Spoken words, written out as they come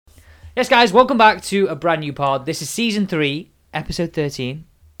Yes, guys, welcome back to a brand new pod. This is season 3, episode 13,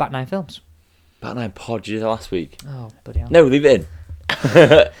 Back 9 Films. Back 9 pod, you did last week. Oh, bloody hell. No, leave it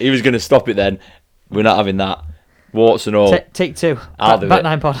in. He was going to stop it then. We're not having that. Warts and all. Take 2. I'll do Back it.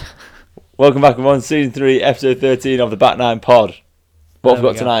 9 pod. Welcome back, everyone. Season 3, episode 13 of the Back 9 pod. What have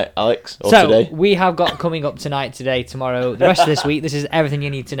we got tonight, Alex? Or today? We have got coming up tonight, today, tomorrow, the rest of this week. This is everything you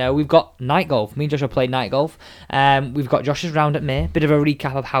need to know. We've got night golf. Me and Joshua played night golf. We've got Josh's round at Mere. Bit of a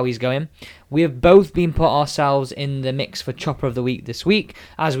recap of how he's going. We have both been put ourselves in the mix for Chopper of the Week this week,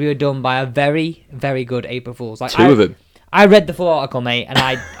 as we were done by a very, very good April Fool's. Two of them. I read the full article, mate, and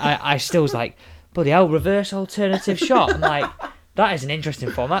I still was like, bloody hell, reverse alternative shot. I'm like, that is an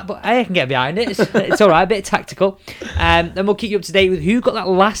interesting format, but I can get behind it. It's all right, a bit tactical. Then we'll keep you up to date with who got that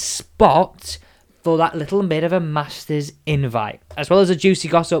last spot for that little bit of a Masters invite, as well as a juicy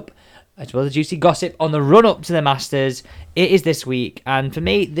gossip on the run up to the Masters. It is this week, and for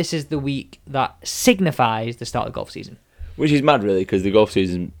me, this is the week that signifies the start of the golf season. Which is mad, really, because the golf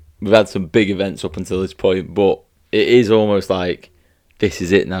season, we've had some big events up until this point, but it is almost like this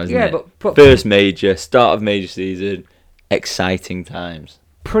is it now, isn't it? But first major, start of major season. Exciting times.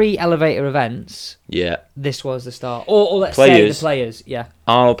 Pre-elevator events. Yeah. This was the start. Or let's say the players. Yeah.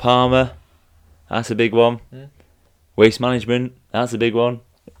 Arnold Palmer. That's a big one. Waste management. That's a big one.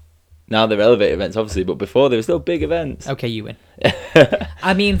 Now they're elevator events, obviously, but before they were still big events. Okay, you win.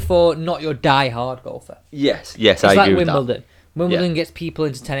 I mean, for not your die-hard golfer. Yes, I agree like with Wimbledon. that. Wimbledon gets people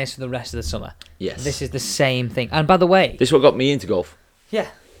into tennis for the rest of the summer. Yes. This is the same thing. And by the way... This is what got me into golf. Yeah.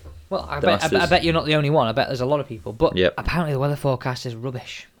 Well, I Masters. bet you're not the only one. I bet there's a lot of people. But Yep. apparently the weather forecast is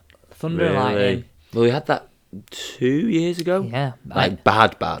rubbish. Thunder and lightning. Well, we had that 2 years ago. Yeah. Bad.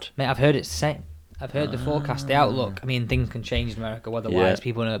 Mate, I've heard it's the same. I've heard the forecast, the outlook. I mean, things can change in America weather-wise. Yeah.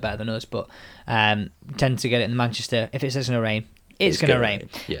 People know it better than us. But tend to get it in Manchester. If it says it's going to rain, it's going to rain.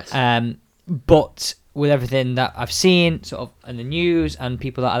 Yes. But with everything that I've seen sort of in the news and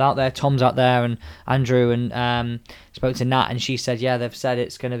people that are out there, Tom's out there and Andrew, and spoke to Nat, and she said, yeah, they've said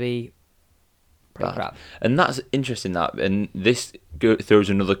it's going to be pretty crap. And that's interesting, and this throws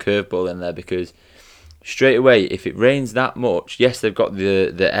another curveball in there, because straight away, if it rains that much, yes, they've got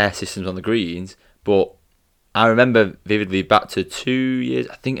the air systems on the greens, but I remember vividly back to 2 years,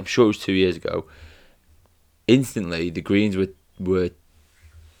 I'm sure it was 2 years ago, instantly the greens were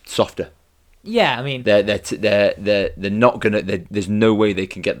softer. Yeah, I mean, they're not gonna. There's no way they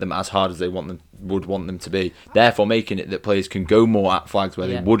can get them as hard as they would want them to be. Therefore, making it that players can go more at flags where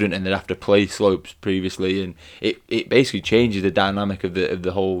they wouldn't, and they'd have to play slopes previously, and it basically changes the dynamic of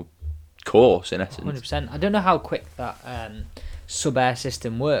the whole course in essence. 100%. I don't know how quick that sub-air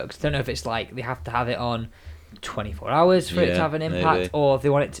system works. I don't know if it's like they have to have it on 24 hours for it to have an impact, maybe. Or if they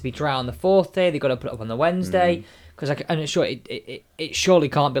want it to be dry on the 4th day, they've got to put it up on the Wednesday. Because it surely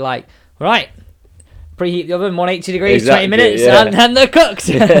can't be like, right, preheat the oven 180 degrees, exactly, 20 minutes, yeah. and they're cooked.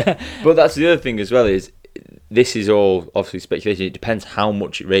 Yeah. But that's the other thing as well, is this is all obviously speculation. It depends how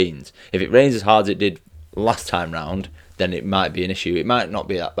much it rains. If it rains as hard as it did last time round, then it might be an issue. It might not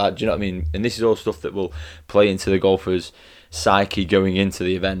be that bad. Do you know what I mean? And this is all stuff that will play into the golfer's psyche going into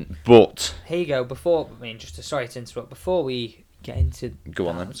the event. But here you go. Sorry to interrupt. Before we get into, go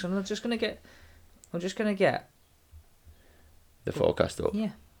on then. I'm just gonna get the forecast up. Yeah.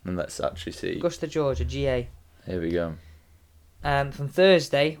 And let's actually see. Augusta, Georgia, GA. Here we go. From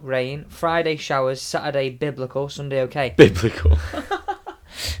Thursday, rain. Friday, showers. Saturday, biblical. Sunday, okay. Biblical.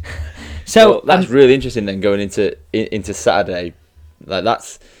 So that's really interesting. Then going into Saturday, like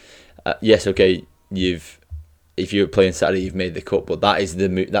that's yes, okay. If you're playing Saturday, you've made the cut, but that is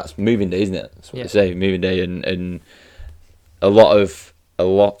that's moving day, isn't it? That's what they say, moving day, and a lot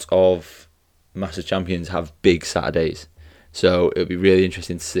of Master Champions have big Saturdays. So it'll be really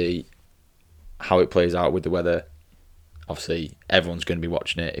interesting to see how it plays out with the weather. Obviously, everyone's going to be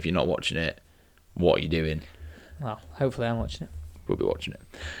watching it. If you're not watching it, what are you doing? Well, hopefully I'm watching it. We'll be watching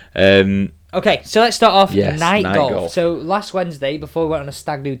it. Okay, so let's start off night golf. golf. So last Wednesday, before we went on a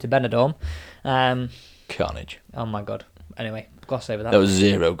stag do to Benidorm... Carnage. Oh my God. Anyway, gloss over that. There was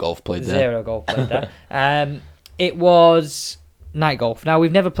zero golf played there. Zero golf played there. It was... night golf. Now,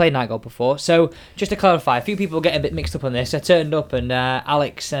 we've never played night golf before, so just to clarify, a few people get a bit mixed up on this. I turned up and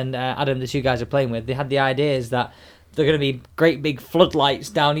Alex and Adam, the two guys are playing with, they had the ideas that they're going to be great big floodlights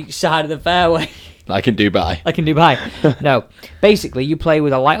down each side of the fairway. Like in Dubai. No. Basically, you play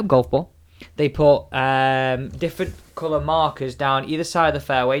with a light up golf ball. They put different colour markers down either side of the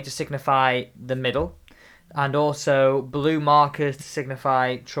fairway to signify the middle, and also blue markers to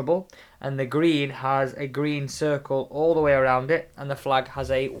signify trouble. And the green has a green circle all the way around it, and the flag has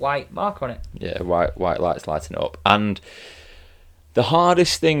a white mark on it. Yeah, white lights lighting it up. And The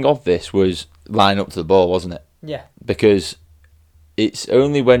hardest thing of this was line up to the ball, wasn't it? Yeah. Because it's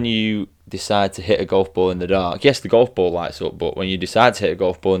only when you decide to hit a golf ball in the dark. Yes, the golf ball lights up, but when you decide to hit a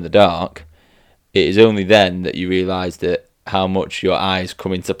golf ball in the dark, it is only then that you realise that how much your eyes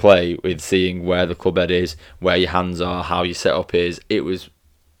come into play with seeing where the club head is, where your hands are, how your setup is. It was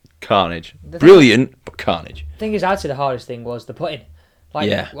carnage. Brilliant, but carnage. The thing is, I'd say the hardest thing was the putting. Like,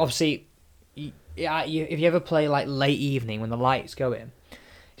 Yeah. obviously, if you ever play like late evening when the lights go in,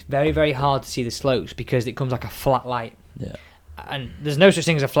 it's very, very hard to see the slopes because it comes like a flat light. Yeah. And there's no such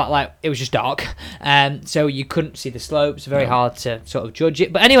thing as a flat light. It was just dark. So you couldn't see the slopes. Very hard to sort of judge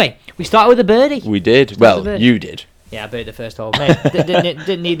it. But anyway, we started with a birdie. We did. Well, you did. Yeah, I birdied the first hole. Mate,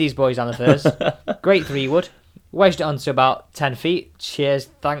 didn't need these boys on the first. Great 3-wood. Wedged it onto about 10 feet. Cheers.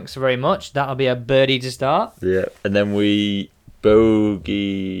 Thanks very much. That'll be a birdie to start. Yeah. And then we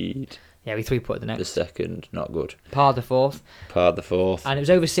bogeyed. Yeah, we 3-putted the next. The second, not good. Par the fourth. Par the fourth. And it was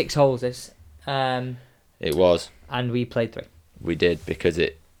over 6 holes, this. It was. And we played 3. We did because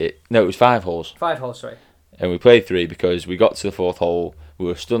it was 5 holes. 5 holes, sorry. And we played 3 because we got to the 4th hole, we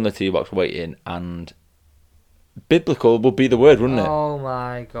were stood in the tee box waiting, and biblical would be the word, wouldn't it? Oh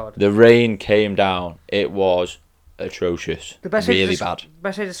my god. The rain came down. It was atrocious. Really bad. The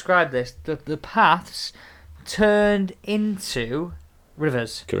best way to describe this, the paths turned into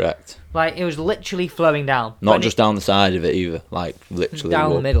rivers. Correct. Like, it was literally flowing down. Not just down the side of it either, like literally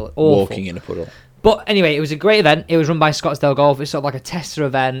down the middle. Awful. Walking in a puddle. But anyway, it was a great event. It was run by Scottsdale Golf. It's sort of like a tester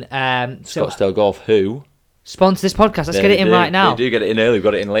event. Scottsdale Golf, who sponsor this podcast. Let's get it in right now. They do get it in early. We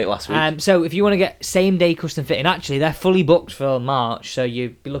got it in late last week. So if you want to get same day custom fitting, actually they're fully booked for March. So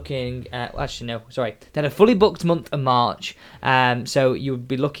you'd be looking. They had a fully booked month of March. So you would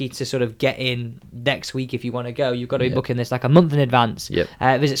be lucky to sort of get in next week if you want to go. You've got to be booking this like a month in advance. Yep.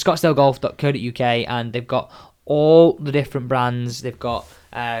 Visit scottsdalegolf.co.uk and they've got all the different brands. They've got.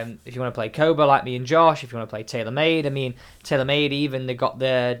 If you want to play Cobra like me and Josh, if you want to play TaylorMade, I mean TaylorMade even they got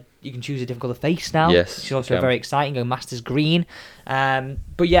you can choose a different colour face now. Yes, which is also very exciting. Go Masters Green,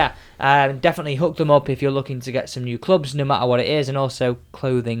 but yeah, definitely hook them up if you're looking to get some new clubs, no matter what it is, and also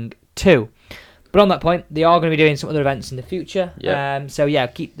clothing too. But on that point, they are going to be doing some other events in the future. Yep. So yeah,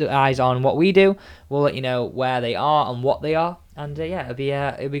 keep the eyes on what we do. We'll let you know where they are and what they are. And it'd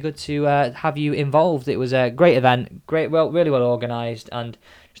be good to have you involved. It was a great event, really well organised, and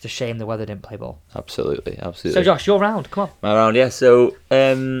just a shame the weather didn't play ball. Absolutely. So Josh, your round, come on. My round, yeah. So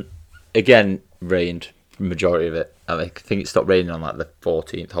again, rained for the majority of it. I think it stopped raining on like the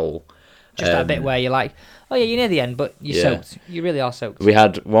 14th hole. Just that bit where you're like, oh yeah, you're near the end, but you're soaked. You really are soaked. We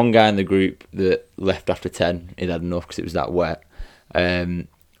had one guy in the group that left after 10. He'd had enough because it was that wet. But you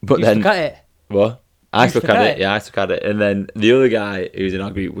then stuck at it. What? I stuck at it. Yeah, I stuck at it. And then the other guy who was in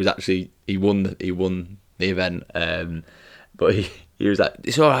our group was actually he won the event. But he was like,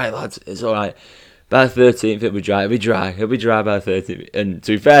 "It's all right, lads. It's all right. By the 13th, it'll be dry. It'll be dry by the 13th." And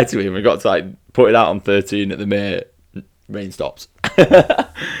to be fair to him, we got to like put it out on 13 at the May. Rain stops.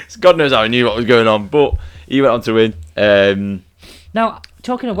 God knows how he knew what was going on, but he went on to win. Now,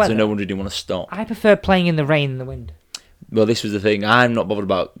 talking of weather, so no wonder he didn't want to stop. I prefer playing in the rain than the wind. Well, this was the thing. I'm not bothered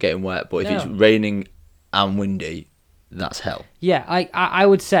about getting wet, but if it's raining and windy, that's hell. Yeah, I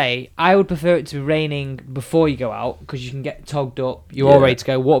would say I would prefer it to be raining before you go out because you can get togged up. You're all ready to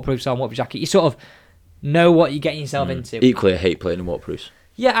go. Waterproof's on, waterproof jacket. You sort of know what you're getting yourself into. Equally, I hate playing in waterproofs.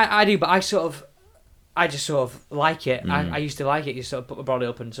 Yeah, I do, but I just sort of like it. I used to like it. You sort of put the brolly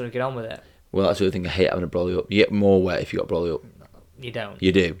up and sort of get on with it. Well, that's the other thing. I hate having a brolly up. You get more wet if you got brolly up. You don't.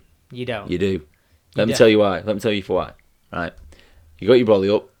 You do. You don't. You do. Let me tell you why. Let me tell you for why. Right. You got your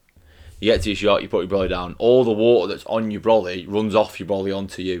brolly up. You get to your shot, you put your brolly down. All the water that's on your brolly runs off your brolly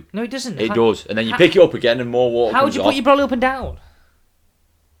onto you. No, it doesn't. It does. And then you pick it up again and more water How would you put your brolly up and down?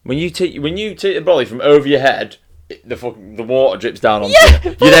 When you take the brolly from over your head, the water drips down onto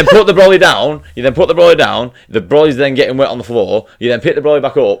you. You then put the brolly down. The brolly's then getting wet on the floor. You then pick the brolly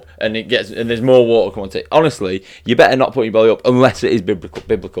back up, and there's more water coming onto it. Honestly, you better not put your brolly up unless it is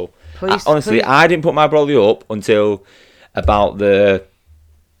biblical. Please, honestly, I didn't put my brolly up until about the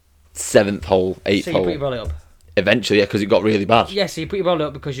 7th hole, 8th hole. So you put your brolly up? Eventually, yeah, because it got really bad. Yeah, so you put your brolly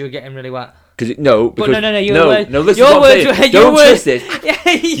up because you were getting really wet. No, listen to what I'm saying. Don't twist it.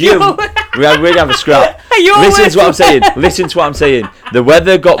 We're having a scrap. Listen to what I'm saying. Listen to what I'm saying. The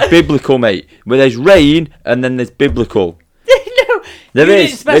weather got biblical, mate. Where there's rain and then there's biblical. No, there you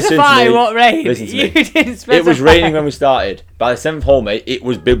is. didn't specify what rain. Listen to me. You didn't specify. It was raining when we started. By the 7th hole, mate, it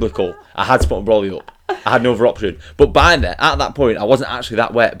was biblical. I had to put my brolly up. I had no other option. But at that point, I wasn't actually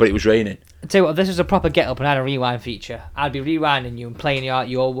that wet, but it was raining. tell you what, if this was a proper get up and I had a rewind feature, I'd be rewinding you and playing out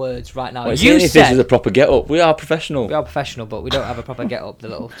your words right now. Well, You if this said is a proper get up, we are professional. we are professional, but we don't have a proper get up, the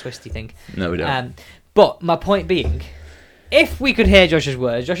little twisty thing. No, we don't. But my point being, if we could hear Josh's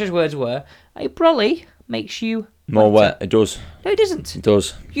words were, a brolly makes you More wet. It does. No, it doesn't. It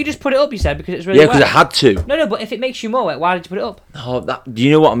does. You just put it up, you said, because it's really Yeah, wet. because I had to. No, but if it makes you more wet, why did you put it up? Oh, do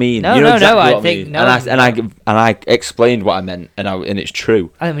you know what I mean? No, you know no, exactly I what think- mean. no. And I explained what I meant, and it's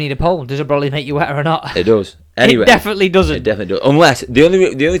true. I think we need a poll. Does a brolly make you wetter or not? It does. Anyway, It definitely doesn't. It definitely does. Unless the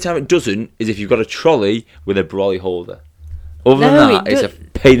only time it doesn't is if you've got a trolley with a brolly holder. Other No, than it that, it's a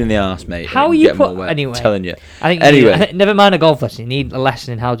pain in the arse, mate. How and you get more put- wet, anyway. I'm telling you. I think Anyway. never mind a golf lesson. You need a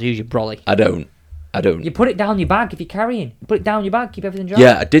lesson in how to use your brolly. I don't. You put it down your bag if you're carrying. You put it down your bag, keep everything dry.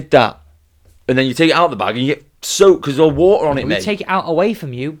 Yeah, I did that. And then you take it out of the bag and you get soaked because there's all water on it, We mate. take it out away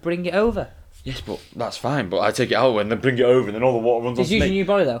from you, bring it over. Yes, but that's fine. But I take it out and then bring it over and then all the water runs Did onto you use me. your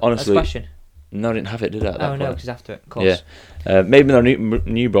new brolly though? Honestly, That's a question. No, I didn't have it, did I? at that Oh no, point? because after it, of course. Yeah. Maybe the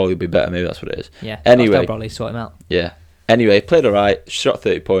new brolly would be better. Maybe that's what it is. Yeah. Anyway. brolly, sort him out. Yeah. Anyway, played alright. Shot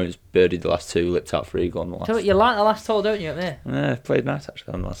 30 points. Birdied the last two. Lipped out for eagle on the last. Tell me, you like the last hole, don't you, up there? Yeah, played nice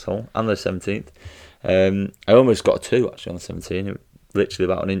actually on the last hole. And the 17th. I almost got a 2 actually on the 17. It was literally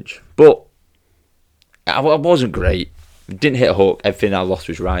about an inch. But I wasn't great. Didn't hit a hook. Everything I lost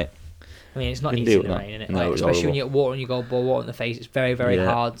was right. I mean, it's not Couldn't easy deal in the with that. rain, innit? No, Like, it was especially when horrible. you get water on your golf ball, water in the face. It's very, very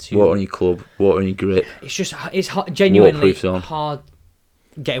Yeah. hard to. Water on your club. Water on your grip. It's just genuinely Waterproof's on. hard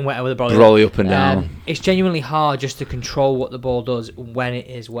getting wetter with a brolly. Brolly up and down. It's genuinely hard just to control what the ball does when it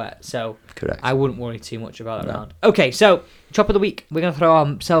is wet. So Correct. I wouldn't worry too much about that No. round. Okay, so chop of the week. We're gonna throw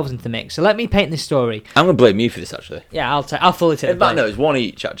ourselves into the mix. So let me paint this story. I'm going to blame you for this actually. Yeah, I'll fully take the In fact, blame. no, it's one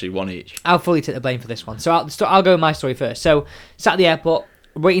each actually. One each. I'll fully take the blame for this one. So I'll go with my story first. So sat at the airport,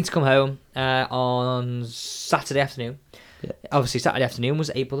 waiting to come home on Saturday afternoon. Yeah. Obviously, Saturday afternoon was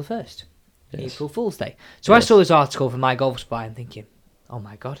April the 1st. Yes. April Fool's Day. So I Yes. saw this article from My Golf Spy and thinking, oh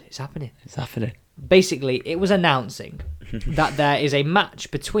my God, it's happening. It's happening. Basically, it was announcing that there is a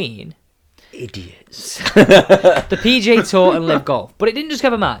match between Idiots. the PGA Tour and Live Golf. But it didn't just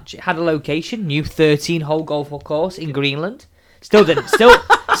have a match. It had a location, new 13-hole golf course in Greenland. Still didn't.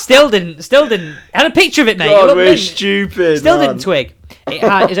 Had a picture of it, mate. It God, looked we're mint. stupid. Still man. didn't twig.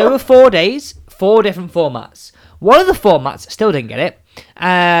 It's over 4 days, 4 different formats. One of the formats, still didn't get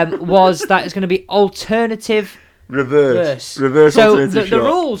it, was that it's going to be alternative Reverse so alternative the shot.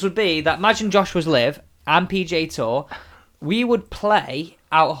 rules would be that imagine Josh was Live and PGA Tour, we would play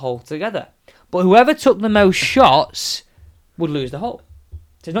out a hole together. But whoever took the most shots would lose the hole.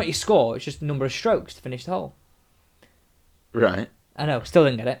 So it's not your score, it's just the number of strokes to finish the hole. Right. I know, still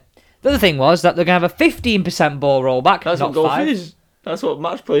didn't get it. The other thing was that they're going to have a 15% ball rollback, That's not what golf 5. is. That's what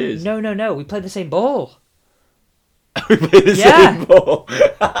match play is. No, we played the same ball. We play the Yeah. same ball.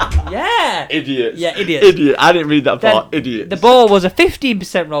 Yeah. Idiots. Yeah, idiots. Idiot. I didn't read that Then part. Idiots. The ball was a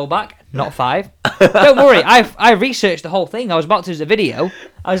 15% rollback, not 5. Don't worry, I researched the whole thing. I was about to do the video.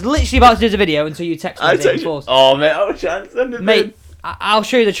 I was literally about to do the video until you texted me I the day texted before. Oh, mate, I was trying to send it Mate, in. I'll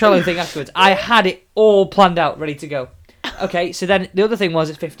show you the trolling thing afterwards. I had it all planned out, ready to go. Okay, so then the other thing was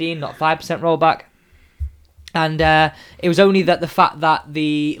it's 15, not 5% rollback. And it was only that the fact that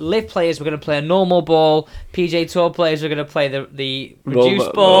the Live players were going to play a normal ball, PGA Tour players were going to play the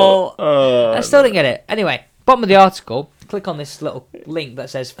reduced ball. I still didn't get it. Anyway, bottom of the article, click on this little link that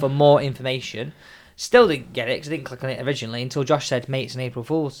says for more information. Still didn't get it because I didn't click on it originally until Josh said, mate, it's an April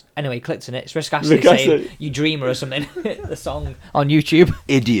Fool's. Anyway, clicked on it. It's Risk Astley Rick saying, Astley. you dreamer or something. The song on YouTube.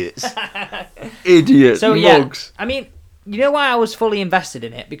 Idiots. Idiots. So, yeah, Mugs. I mean, you know why I was fully invested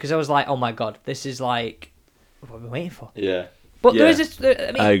in it? Because I was like, oh my God, this is like what we've been waiting for. Yeah. But there Yeah. is this,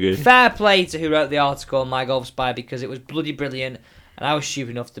 I mean, I agree. fair play to who wrote the article on My Golf Spy because it was bloody brilliant and I was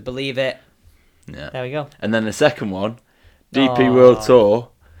stupid enough to believe it. Yeah. There we go. And then the second one, DP Oh. World Tour,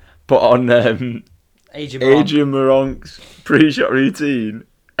 put on Adrian Moron's pre-shot routine.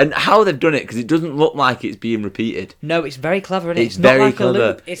 And how they've done it, because it doesn't look like it's being repeated. No, it's very clever, isn't it? It's not very like clever. a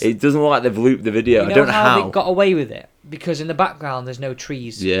loop. It's, It doesn't look like they've looped the video. you know I don't know how how. they got away with it? Because in the background there's no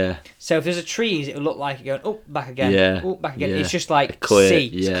trees. Yeah. So if there's a trees, it will look like you're going, oh, back again. Yeah. Oh, back again. Yeah. It's just like Clear, see,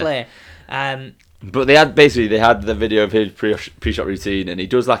 yeah. it's clear. But they had the video of his pre-shot routine, and he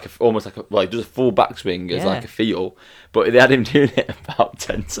does like almost like he does a full backswing as Yeah. like a feel. But they had him doing it about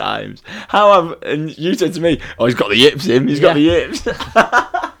 10 times. And you said to me, "Oh, he's got the yips in. He's got the yips."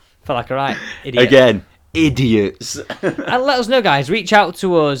 Felt like a right idiot. Again, idiots. And let us know, guys. Reach out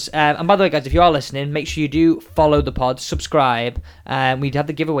to us. And by the way, guys, if you are listening, make sure you do follow the pod, subscribe. We'd have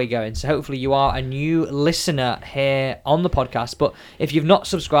the giveaway going. So hopefully you are a new listener here on the podcast. But if you've not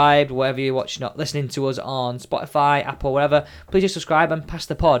subscribed, wherever you're watching, not listening to us on Spotify, Apple, whatever, please just subscribe and pass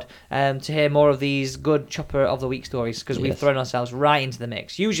the pod to hear more of these good Chopper of the Week stories, because we've thrown ourselves right into the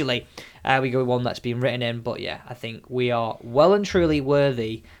mix. Usually we go with one that's been written in, but yeah, I think we are well and truly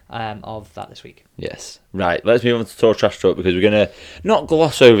worthy of that this week. Yes. Right, let's move on to Talk Trash Talk, because we're going to not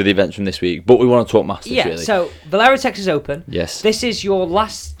gloss over the events from this week, but we want to talk Masters, really. So, Valero Texas Open. Yes. This is your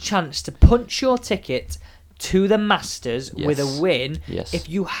last chance to punch your ticket to the Masters with a win if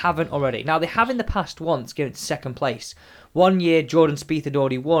you haven't already. Now, they have in the past once given it to second place. One year, Jordan Spieth had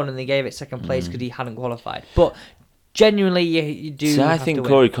already won, and they gave it second place because he hadn't qualified. But genuinely, you do See, I have think to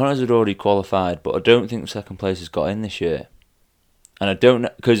win. Corey Connors had already qualified, but I don't think second place has got in this year. And I don't know,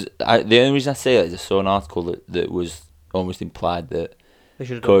 because the only reason I say that is I saw an article that was almost implied that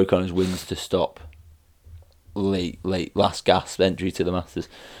Corey Connors wins to stop late last gasp entry to the Masters.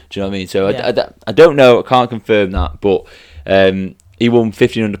 Do you know what I mean? So I don't know, I can't confirm that, but he won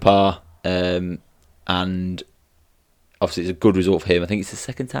 15 under par, and obviously it's a good result for him. I think it's the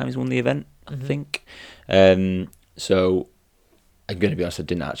second time he's won the event, I think. So I'm going to be honest, I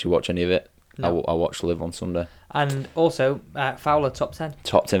didn't actually watch any of it. No. I watched Live on Sunday. And also, Fowler top 10.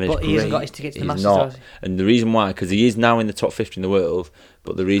 Top 10 is great. But he hasn't got his ticket to the Masters. Not. And the reason why, because he is now in the top 50 in the world,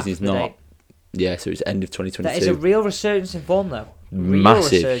 but the reason he's not... Yeah, so it's end of 2022. That is a real resurgence in form, though.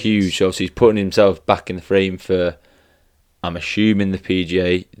 Massive, huge. So he's putting himself back in the frame for, I'm assuming, the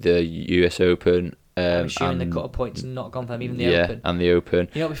PGA, the US Open... I'm assuming the cut-off points not gone for him, even the Open. Yeah, and the Open.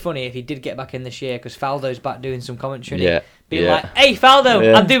 You know, it'd be funny if he did get back in this year, because Faldo's back doing some commentary. Yeah. Being like, hey,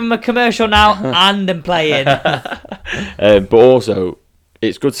 Faldo, I'm doing my commercial now and I'm playing. But also,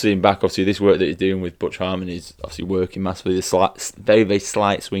 it's good to see him back. Obviously, this work that he's doing with Butch Harmon is obviously working massively. The very, very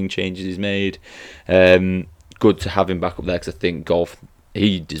slight swing changes he's made. Good to have him back up there, because I think golf...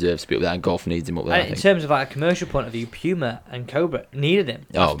 He deserves to be up there, and golf needs him up there. In terms of like a commercial point of view, Puma and Cobra needed him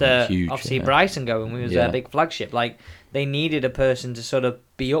after huge, obviously Bryson going. We was their big flagship. Like, they needed a person to sort of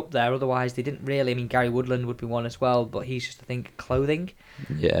be up there. Otherwise, they didn't really. I mean, Gary Woodland would be one as well, but he's just, I think, clothing.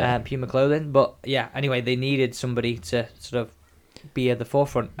 Yeah. Puma clothing. But yeah, anyway, they needed somebody to sort of be at the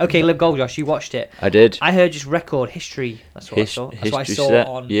forefront. Okay, Liv Golf, Josh, you watched it. I did. I heard just record history. That's what I saw. That's what I saw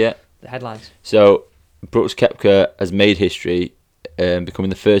on the headlines. So Brooks Koepka has made history. Becoming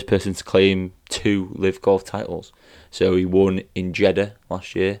the first person to claim 2 Liv Golf titles. So he won in Jeddah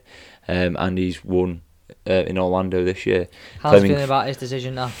last year, and he's won in Orlando this year. How's he feeling about his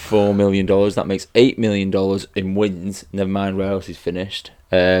decision now? $4 million. That makes $8 million in wins. Never mind where else he's finished.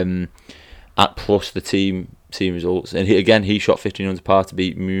 At plus the team results, and he shot 15 under par to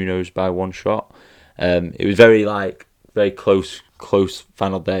beat Munoz by 1 shot. It was very close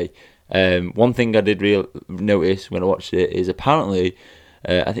final day. One thing I did notice when I watched it is apparently,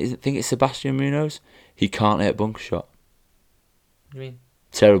 I think it's Sebastian Munoz. He can't hit a bunker shot. What do you mean?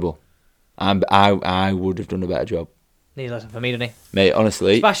 Terrible. I would have done a better job. Needs a lesson for me, doesn't he? Mate,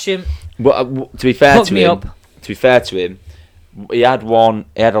 honestly. Sebastian. But to be fair to him, he had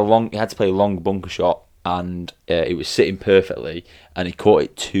to play a long bunker shot, and it was sitting perfectly, and he caught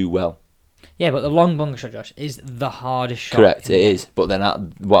it too well. Yeah, but the long bunker shot, Josh, is the hardest shot. Correct, it is. But then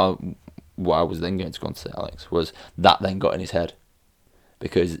what I was then going to go on to say, Alex, was that then got in his head,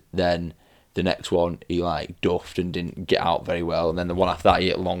 because then the next one he duffed and didn't get out very well, and then the one after that he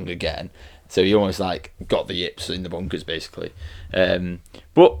hit long again. So he almost got the yips in the bunkers basically.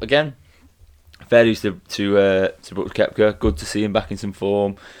 But again, fair dues to Brooks Koepka. Good to see him back in some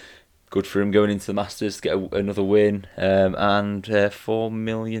form. Good for him going into the Masters to get another win, and $4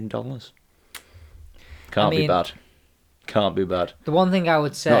 million. Can't be bad. Can't be bad. The one thing I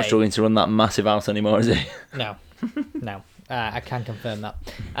would say... Not struggling to run that massive house anymore, is he? No. I can confirm that.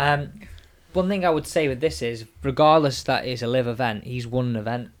 One thing I would say with this is, regardless that it's a live event, he's won an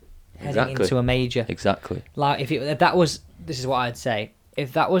event heading into a major. Exactly. If that was... This is what I'd say.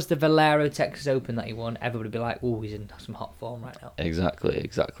 If that was the Valero Texas Open that he won, everybody would be like, "Oh, he's in some hot form right now." Exactly.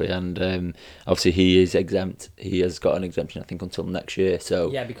 And obviously he is exempt. He has got an exemption, I think, until next year. So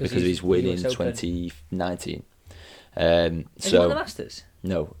because of his win in 2019. Has he won the Masters?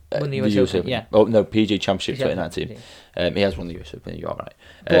 No, won the US Open. Yeah. Oh no, PGA Championship 2019. He has won the US Open. You're right.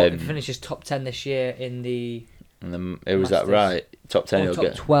 But he finishes top 10 this year in the. It was that right? Top 10. He'll top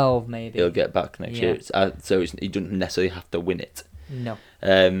get 12 maybe. He'll get back next year. So he doesn't necessarily have to win it. No.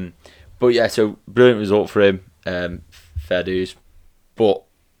 But yeah, so brilliant result for him. Fair dues. But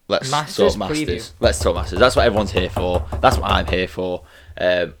let's talk Masters. Let's talk Masters. That's what everyone's here for. That's what I'm here for.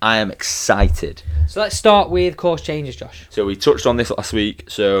 I am excited. So let's start with course changes, Josh. So we touched on this last week.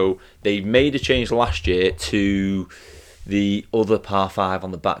 So they made a change last year to the other par 5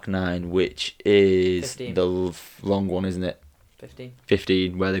 on the back 9, which is 15. the long one, isn't it? 15.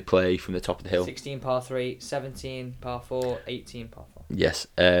 15, where they play from the top of the hill. 16 par 3, 17 par 4, 18 par 4. Yes.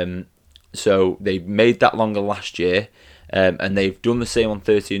 So they made that longer last year, and they've done the same on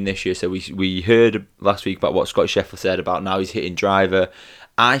 13 this year. So we heard last week about what Scott Scheffler said about now he's hitting driver.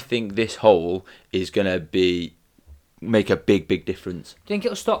 I think this hole is going to make a big difference. Do you think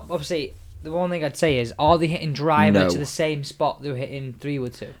it'll stop? Obviously, the one thing I'd say is, are they hitting driver No. to the same spot they were hitting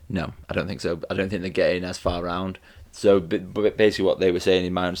 3-wood to? No, I don't think so. I don't think they're getting as far round. So but basically what they were saying,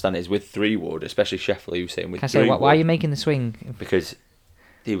 in my understanding, is with 3-wood, especially Scheffler, he was saying with Can I say, 3-wood. why are you making the swing? Because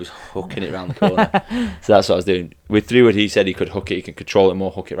he was hooking it around the corner. So that's what I was doing. With 3-wood, he said he could hook it, he can control it more,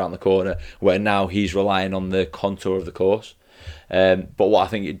 hook it around the corner, where now he's relying on the contour of the course. But what I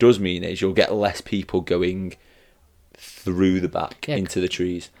think it does mean is you'll get less people going through the back into the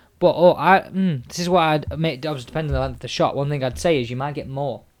trees. But this is what I'd make. Obviously, depending on the length of the shot, one thing I'd say is you might get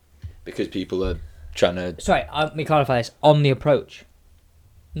more. Because people are trying to... Sorry, let me clarify this. On the approach,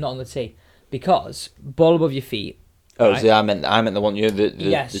 not on the tee. Because ball above your feet. Oh, right? see, I meant the one, the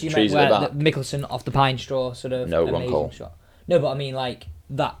Yes, you trees meant at where the back. Mickelson off the pine straw sort of No, wrong amazing call. shot. No, but I mean like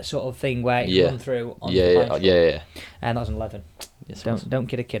that sort of thing where you run through on the pine straw. Yeah. And that was an 11. Yes, Don't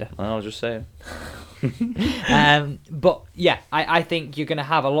kid a kidder. I was just saying. But yeah, I think you're going to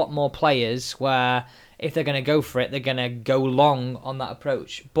have a lot more players where if they're going to go for it, they're going to go long on that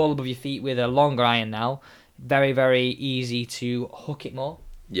approach. Ball above your feet with a longer iron now. Very, very easy to hook it more.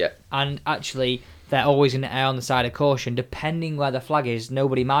 Yeah. And actually, they're always going to err on the side of caution. Depending where the flag is,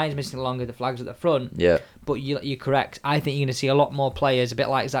 nobody minds missing it longer. The flag's at the front. Yeah. But you're correct. I think you're going to see a lot more players, a bit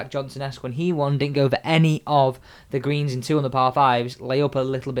like Zach Johnson-esque when he won, didn't go over any of the greens in 2 on the par 5s, lay up a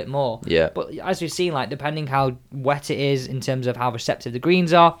little bit more. Yeah. But as we've seen, like depending how wet it is in terms of how receptive the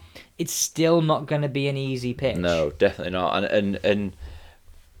greens are, it's still not going to be an easy pitch. No, definitely not. And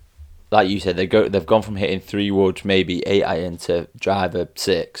like you said, they've gone from hitting 3-wood, maybe 8 iron to driver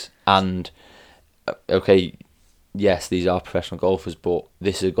 6. And okay, yes, these are professional golfers, but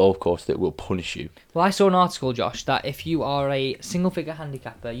this is a golf course that will punish you. Well, I saw an article, Josh, that if you are a single-figure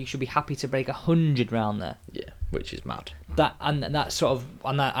handicapper, you should be happy to break 100 round there. Yeah, which is mad. That sort of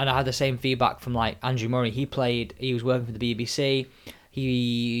and I had the same feedback from like Andrew Murray. He was working for the BBC.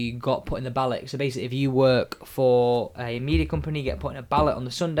 He got put in the ballot. So basically, if you work for a media company, you get put in a ballot on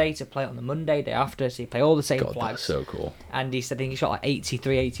the Sunday to play it on the Monday, day after. So you play all the same God, flags. that's so cool. And he said, I think he shot like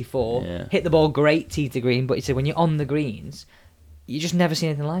 83, 84. Yeah. Hit the ball great, tee to green. But he said, when you're on the greens, you just never see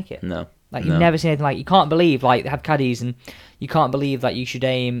anything like it. No. Like, you've never seen anything like it. You can't believe, like, they have caddies, and you can't believe that you should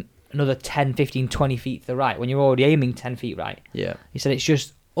aim another 10, 15, 20 feet to the right when you're already aiming 10 feet right. Yeah. He said it's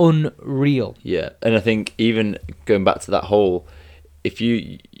just unreal. Yeah, and I think even going back to that hole, if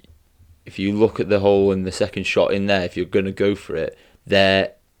you look at the hole and the second shot in there, if you're going to go for it,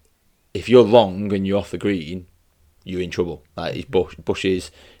 if you're long and you're off the green, you're in trouble. Like it's bushes,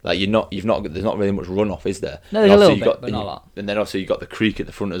 like there's not really much runoff, is there? No, there's a little bit, but not a lot. And then also you got the creek at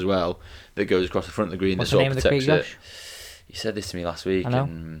the front as well that goes across the front of the green. What's that the sort name of of the creek, protects Josh? You said this to me last week. I know.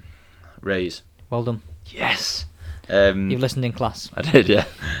 And Rays. Well done. Yes. You've listened in class. I did, yeah.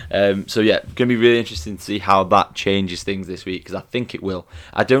 So yeah, going to be really interesting to see how that changes things this week, because I think it will.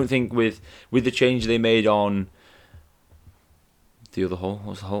 I don't think with the change they made on the other hole,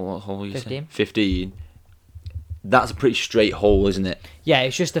 what hole you 15. said? 15. That's a pretty straight hole, isn't it? Yeah,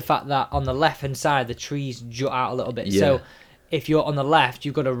 it's just the fact that on the left-hand side, the trees jut out a little bit. Yeah. So if you're on the left,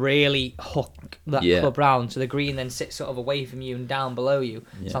 you've got to really hook that Yeah. club round, so the green then sits sort of away from you and down below you.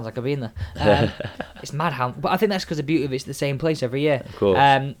 Yeah. Sounds like I've been there. It's mad how, but I think that's because the beauty of it's the same place every year. Of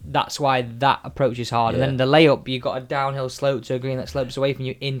course. That's why that approach is hard. Yeah. And then the layup, you've got a downhill slope to a green that slopes away from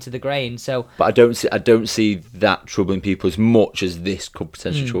you into the grain. So But I don't see that troubling people as much as this could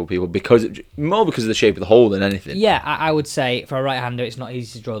potentially trouble people, because of the shape of the hole than anything. yeah, I would say for a right-hander, it's not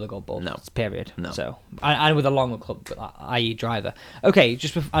easy to draw the golf ball. No. It's period. No. So and with a longer club, i.e. driver. Okay,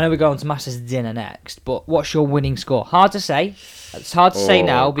 I know we're going to Masters dinner next, but what's your winning score? Hard to say. It's hard to say Oh,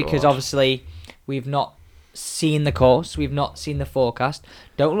 now because God. obviously we've not seen the course, we've not seen the forecast.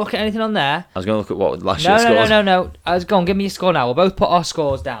 Don't look at anything on there. I was going to look at what last year's No. scores. I was going, give me your score now. We'll both put our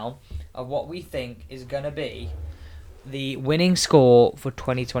scores down of what we think is going to be the winning score for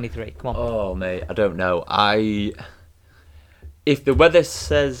 2023. Come on. Oh mate, I don't know. If the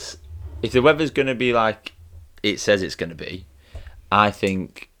weather's going to be like it says it's going to be, I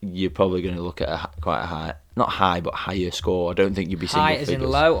think you're probably going to look at quite a not high, but higher score. I don't think you'd be single High as figures. in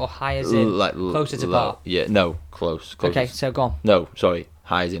low, or high as in closer to low. par? Yeah, no, close. Okay, so go on. No, sorry,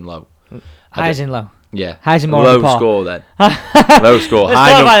 high as in low. High as in low. Yeah. High as in more low than par. score then. Low score.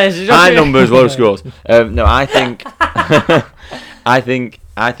 Let's talk about this. High numbers, low scores. No, I think I think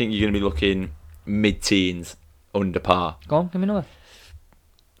you're gonna be looking mid-teens under par. Go on, give me another.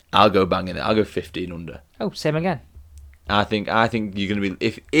 I'll go banging it. I'll go 15 under. Oh, same again. I think you're gonna be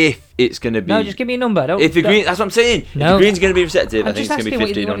if it's gonna be. No, just give me a number. Don't, if the green, that's what I'm saying. No. If the green's gonna be receptive, I'm I think just it's gonna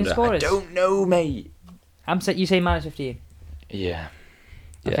be asking 15 what your under. score I is. don't know, mate. You say minus 15. Yeah.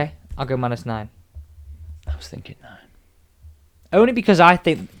 Okay, I'll go minus 9. I was thinking 9. Only because I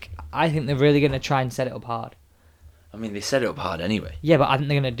think they're really going to try and set it up hard. I mean, they set it up hard anyway. Yeah, but I think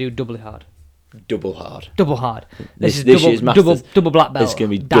they're going to do doubly hard. Double hard. Double hard. This double, year's Masters, double black belt. It's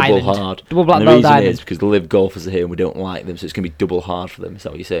going to be diamond. double hard. Double black and belt the reason diamond. is because the live golfers are here and we don't like them, so it's going to be double hard for them. Is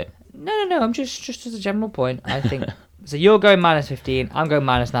that what you say? No. I'm just as a general point. I think so. You're going minus 15. I'm going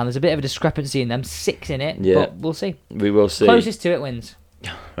minus 9. There's a bit of a discrepancy in them. 6 in it. Yeah. But we'll see. We will see. Closest to it wins.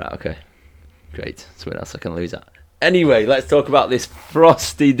 Right. Okay. Great. Something else I can lose at. Anyway, let's talk about this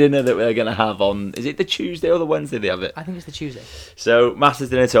frosty dinner that we're going to have on. Is it the Tuesday or the Wednesday they have it? I think it's the Tuesday. So, Masters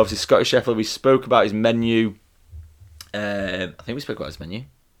dinner. So obviously Scotty Scheffler. We spoke about his menu. I think we spoke about his menu.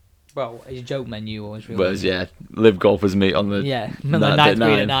 Well, his joke menu or his real Was live golfers meet on the on the ninth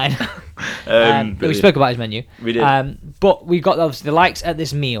green at 9. We brilliant. spoke about his menu. We did. But we've got obviously the likes at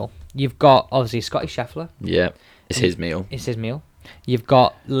this meal. You've got obviously Scotty Scheffler. Yeah, it's his meal. It's his meal. You've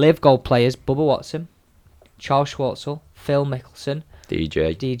got live golf players Bubba Watson, Charles Schwartzel, Phil Mickelson,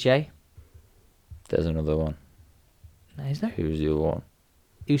 DJ. There's another one. Is there? Who's the other one?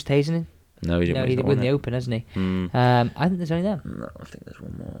 Who's Tazen? No, he didn't. No, he did win the Open, hasn't he? I think there's only them. No, I think there's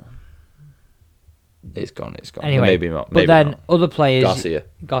one more. It's gone. Anyway, maybe not. But then other players.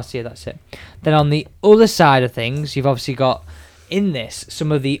 Garcia, that's it. Then on the other side of things, you've obviously got in this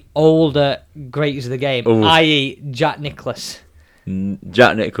some of the older greats of the game, i.e. Jack Nicklaus.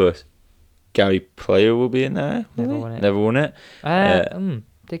 Jack Nicklaus. Gary Player will be in there. Never won it.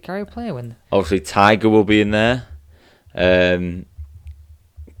 Did Gary Player win? Obviously, Tiger will be in there.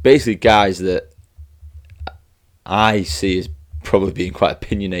 Basically, guys that I see as probably being quite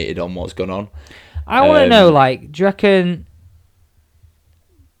opinionated on what's gone on. I want to know, do you reckon...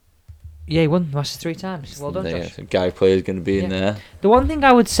 Yeah, he won the Masters 3 times. Well done, Josh. So Gary Player is going to be in there. The one thing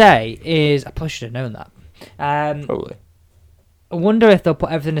I would say is... I probably should have known that. Probably. I wonder if they'll put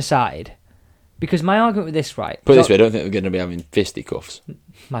everything aside. Because my argument with this, right... Put it this way, I don't think they're going to be having fisticuffs.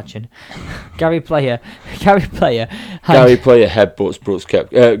 Imagine. Gary Player... Gary Player headbutts Brooks Gary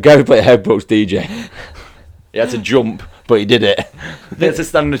Player headbutts DJ. He had to jump, but he did it. He had to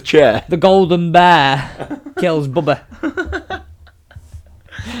stand in a chair. The Golden Bear kills Bubba.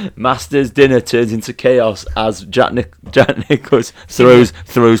 Masters dinner turns into chaos as Jack Nicklaus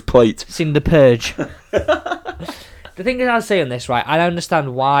throws plate. Seen The Purge. The thing is, I'll say on this, right, I don't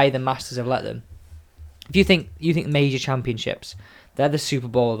understand why the Masters have let them. If you think major championships, they're the Super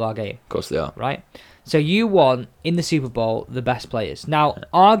Bowl of our game. Of course they are. Right? So you want, in the Super Bowl, the best players. Now,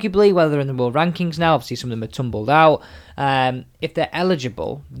 arguably, whether they're in the world rankings now, obviously some of them are tumbled out. If they're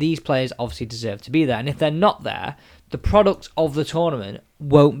eligible, these players obviously deserve to be there. And if they're not there, the product of the tournament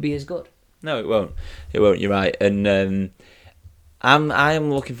won't be as good. No, it won't. It won't, you're right. And I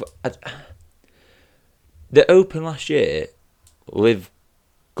am looking for... the Open last year, Live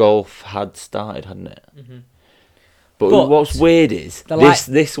Golf had started, hadn't it? Mm-hmm. But what's weird is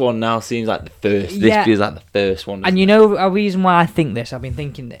this one now seems like the first. This feels like the first one. And you know a reason why I think this, I've been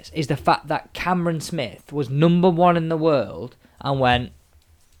thinking this, is the fact that Cameron Smith was number 1 in the world and went,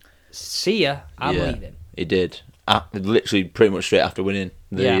 see ya, I'm leaving. He did. Literally pretty much straight after winning.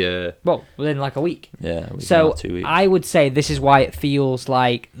 Well, within like a week. Yeah. So 2 weeks. I would say this is why it feels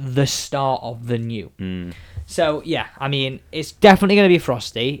like the start of the new. So, yeah, I mean, it's definitely going to be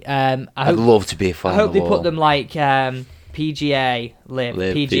frosty. I'd love to be a fan. I hope they put them like PGA Live,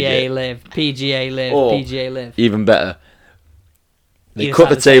 PGA Live, PGA Live, PGA Live. Even better, they cut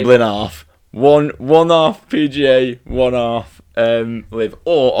the table in half. One half PGA, one half Live.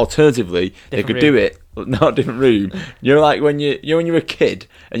 Or alternatively, they could do it. Not a different room. Like when you were a kid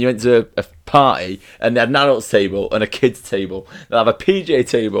and you went to a party and they had an adults table and a kids table. They'll have a PJ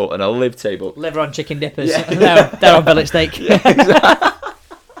table and a Live table. Liver on chicken dippers. Yeah. they're on billet steak. Yeah, exactly.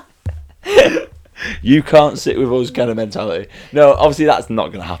 You can't sit with us kind of mentality. No, obviously that's not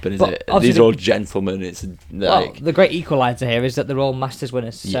going to happen, is it? These are all gentlemen. It's like the great equaliser here is that they're all Masters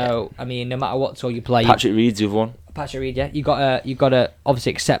winners. So I mean, no matter what tour you play, Patrick Reed's the other one. Patrick Reed, yeah, you got to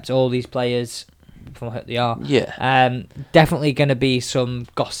obviously accept all these players from what they are. Yeah. Definitely going to be some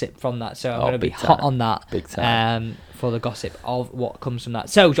gossip from that, so I'm going to be hot on that. Big time. For the gossip of what comes from that.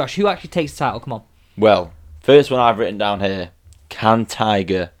 So, Josh, who actually takes the title? Come on. Well, first one I've written down here: can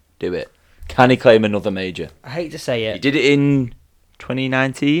Tiger do it? Can he claim another major? I hate to say it. He did it in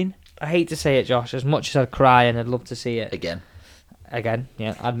 2019. I hate to say it, Josh. As much as I'd cry and I'd love to see it Again,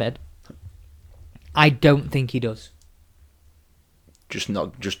 yeah, admit. I don't think he does. Just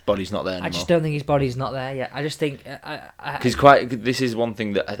body's not there anymore. I just don't think his body's not there yet. I just think this is one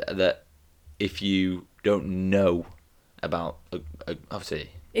thing that if you don't know about, obviously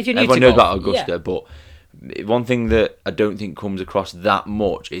if you're new everyone to knows golf, about Augusta, but one thing that I don't think comes across that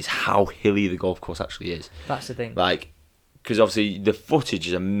much is how hilly the golf course actually is. That's the thing. Like, because obviously the footage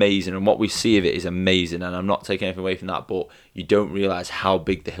is amazing and what we see of it is amazing, and I'm not taking anything away from that, but you don't realise how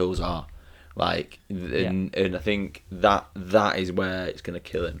big the hills are. Like, and I think that is where it's going to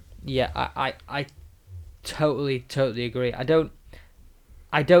kill him. Yeah, I totally agree. I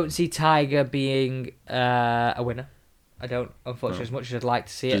don't see Tiger being a winner. I don't, unfortunately, as much as I'd like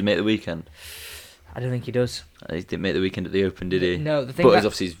to see it. Does he make the weekend? I don't think he does. He didn't make the weekend at the Open, did he? No, the thing. But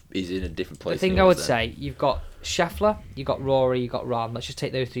obviously he's in a different place. The thing I would say, you've got Scheffler, you've got Rory, you've got Rahm. Let's just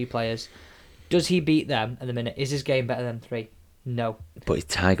take those three players. Does he beat them at the minute? Is his game better than three? No. But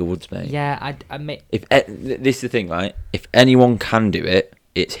it's Tiger Woods, mate. Yeah, I admit. This is the thing, right? If anyone can do it,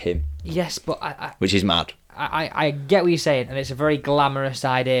 it's him. Yes, but which is mad. I get what you're saying, and it's a very glamorous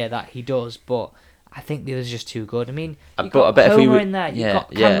idea that he does, but I think the others are just too good. I mean, you've got Homer in there, you've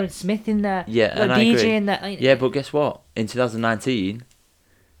got Cameron Smith in there, you've got DJ agree. in there. Yeah, but guess what? In 2019,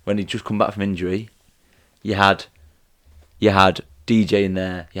 when he'd just come back from injury, you had DJ in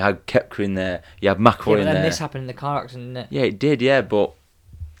there, you had Koepka in there, you had McIlroy in there. Then this happened in the car accident, didn't it? Yeah, it did, yeah, but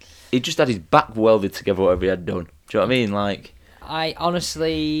he just had his back welded together whatever he had done. Do you know what I mean? Like, I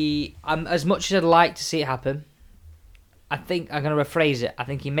honestly, as much as I'd like to see it happen, I think I'm going to rephrase it. I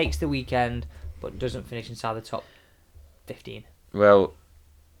think he makes the weekend, but doesn't finish inside the top 15. Well,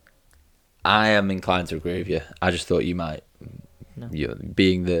 I am inclined to agree with you. I just thought you might,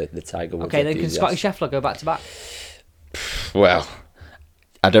 being the Tiger Woods. Okay, then can Scotty Scheffler go back to back? Well,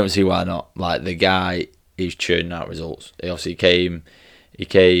 I don't see why not. Like, the guy is churning out results. He obviously came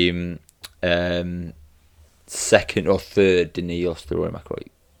second or third, didn't he? Lost to Rory McIlroy.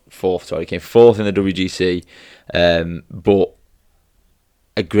 Fourth, sorry. He came fourth in the WGC. But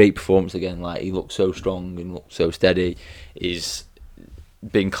a great performance again. Like, he looked so strong and looked so steady. He's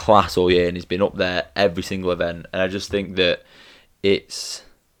been class all year and he's been up there every single event. And I just think that it's,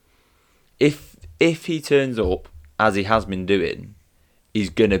 if he turns up as he has been doing, he's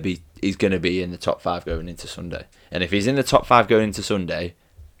gonna be in the top 5 going into Sunday. And if he's in the top 5 going into Sunday,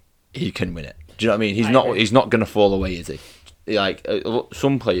 he can win it. Do you know what I mean? He's not gonna fall away, is he? Like,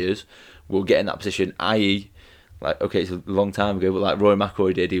 some players will get in that position, i.e., like, okay, it's a long time ago, but like Rory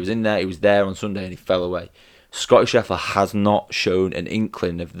McIlroy did, he was there on Sunday and he fell away. Scotty Scheffler has not shown an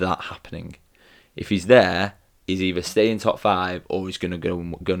inkling of that happening. If he's there, he's either staying top 5 or he's gonna go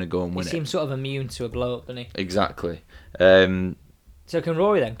and win it. He seems sort of immune to a blow up, doesn't he? Exactly. So can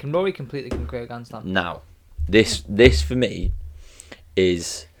Rory then? Can Rory completely create a Grand Slam? Now, this for me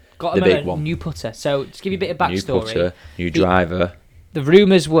is got the him big a one. new putter. So to give you a bit of backstory, New putter, new driver. The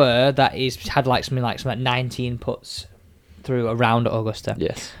rumours were that he's had something like 19 putts through around Augusta.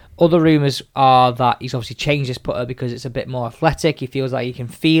 Yes. Other rumours are that he's obviously changed his putter because it's a bit more athletic. He feels like he can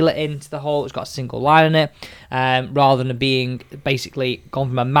feel it into the hole. It's got a single line in it, rather than being basically gone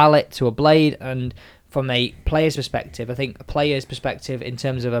from a mallet to a blade. And from a player's perspective, I think a player's perspective in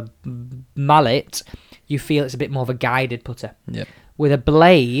terms of a mallet, you feel it's a bit more of a guided putter. Yeah. With a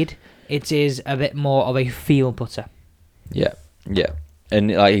blade, it is a bit more of a feel putter. Yeah. Yeah. And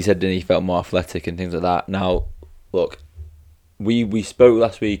like he said, he felt more athletic and things like that. Now, look, we spoke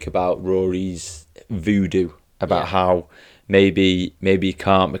last week about Rory's voodoo, about how maybe he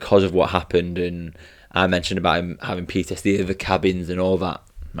can't because of what happened, and I mentioned about him having PTSD of the cabins and all that,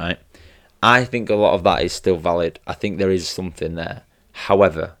 right? I think a lot of that is still valid. I think there is something there.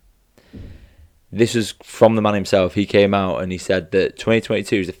 However, this was from the man himself. He came out and he said that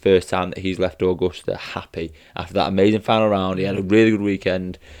 2022 is the first time that he's left Augusta happy. After that amazing final round, he had a really good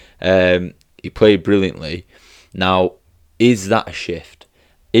weekend. He played brilliantly. Now, is that a shift?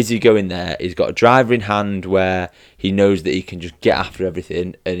 Is he going there? He's got a driver in hand where he knows that he can just get after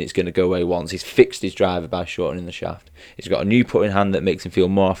everything and it's going to go away once. He's fixed his driver by shortening the shaft. He's got a new putt in hand that makes him feel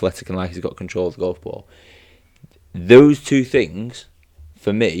more athletic and like he's got control of the golf ball. Those two things,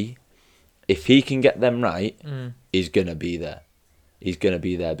 for me, if he can get them right, he's going to be there. He's going to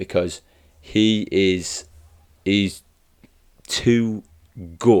be there because he's too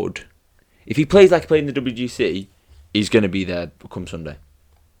good If he plays like he played in the WGC, he's going to be there come Sunday,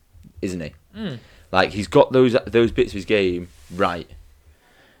 isn't he? Like, he's got those bits of his game right.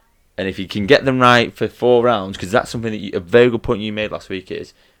 And if he can get them right for 4 rounds, because that's something that a very good point you made last week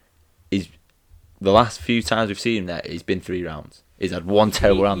is the last few times we've seen him there, he's been 3 rounds. He's had one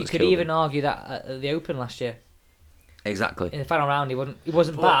terrible round that's killed him. You could even argue that at the Open last year. Exactly. In the final round, he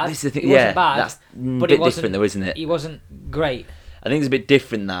wasn't bad. This is the thing. He wasn't bad, that's but a bit different though, isn't it? He wasn't great. I think it's a bit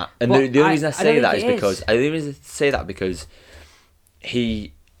different that. And the only reason I say that is because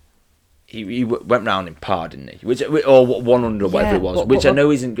he went round in par, didn't he? Or 100 or whatever it was, which I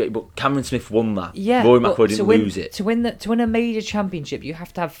know isn't great, but Cameron Smith won that. Yeah, Rory McIlroy didn't lose it. To win a major championship, you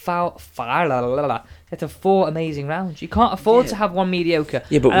have to have 4 amazing rounds. You can't afford to have one mediocre.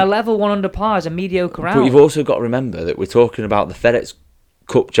 Yeah, but a level 100 par is a mediocre round. But you've also got to remember that we're talking about the FedEx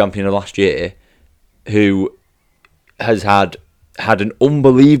Cup champion of last year, who has had an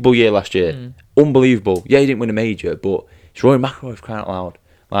unbelievable year last year. Unbelievable. Yeah, he didn't win a major, but it's Rory McIlroy, for crying out loud.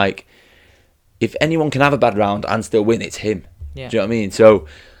 Like, if anyone can have a bad round and still win, it's him. Yeah. Do you know what I mean? So,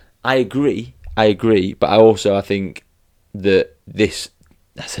 I agree, but I think that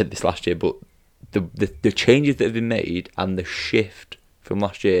I said this last year, but the changes that have been made and the shift from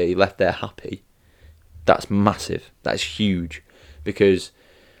last year, he left there happy, that's massive. That's huge. Because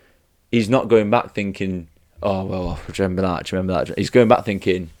he's not going back thinking, oh, well, remember that. He's going back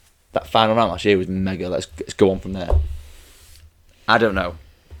thinking, that final round last year was mega, let's go on from there. I don't know.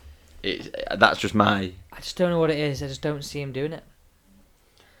 That's just my... I just don't know what it is. I just don't see him doing it.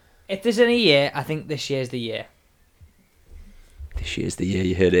 If there's any year, I think this year's the year. This year's the year,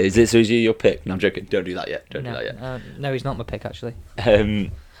 you heard it. Is it? So is your pick? No, I'm joking. Don't do that yet. Do that yet. No, he's not my pick, actually.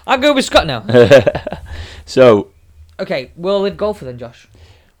 I'll go with Scott now. So... Okay, we'll live golfer then, Josh.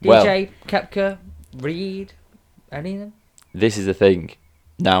 DJ, Koepka, Reed, anything? This is the thing.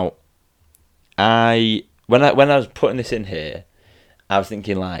 Now, when I was putting this in here, I was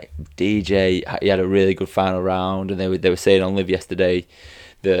thinking like DJ. He had a really good final round, and they were saying on Live yesterday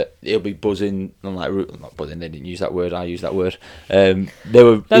that he'll be buzzing. I'm like, not buzzing. They didn't use that word. I used that word.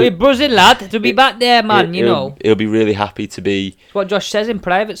 They'll be buzzing, lad, to be back there, man. He'll be really happy to be. It's what Josh says in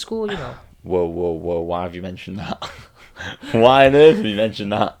private school, you know. Whoa! Why have you mentioned that? Why on earth have you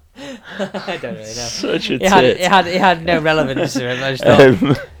mentioned that? I don't really know. Such a tit. It had no relevance to him. I just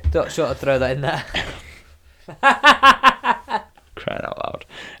thought sort of throw that in there. Crying out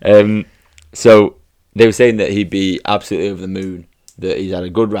loud. So they were saying that he'd be absolutely over the moon, that he's had a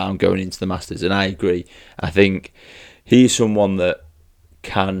good round going into the Masters, and I agree. I think he's someone that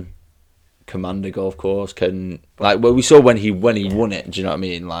can command a golf course, we saw when he won it, do you know what I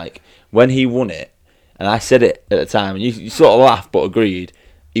mean? Like, when he won it, and I said it at the time, and you sort of laughed but agreed,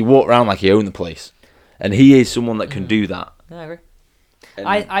 he walked around like he owned the place. And he is someone that can do that. Yeah, I agree.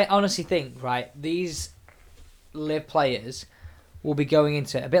 I honestly think, right, these live players will be going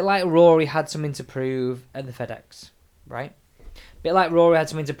into it a bit like Rory had something to prove at the FedEx, right? A bit like Rory had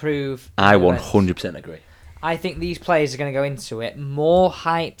something to prove. I 100% agree. I think these players are going to go into it more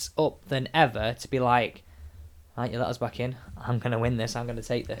hyped up than ever to be like, right, you let us back in. I'm going to win this. I'm going to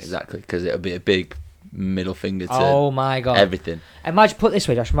take this. Exactly, because it'll be a big middle finger to my God. Everything. Imagine, put it this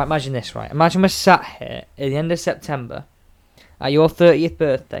way, Josh. Imagine this, right? Imagine we're sat here at the end of September at your 30th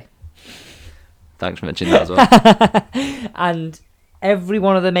birthday. Thanks for mentioning that as well. And every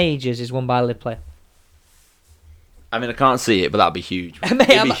one of the majors is won by a live player. I mean, I can't see it, but that'd be huge. It'd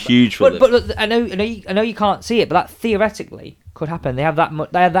be huge for them. But I know you can't see it, but that theoretically could happen. They have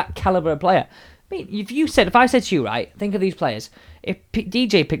that caliber of player. I mean, if I said to you, right, think of these players. If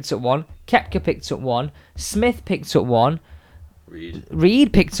DJ picks up one, Koepka picks up one, Smith picks up one,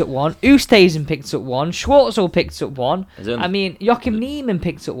 Reed picks up one, Oosthuizen picks up one, Schwartzel picks up one. I mean, Joachim Niemann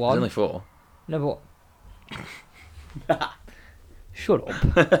picks up one. There's only 4. No, but shut up.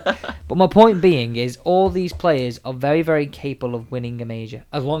 But my point being is, all these players are very, very capable of winning a major,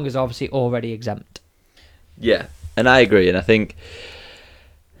 as long as obviously already exempt. Yeah, and I agree, and I think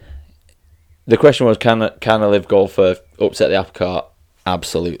the question was, can a live golfer upset the apple cart?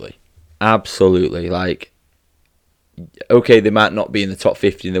 Absolutely. Like, okay, they might not be in the top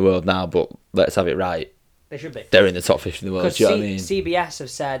 50 in the world now, but let's have it right. They should be. They're in the top 50 in the world. Do you know what I mean? CBS have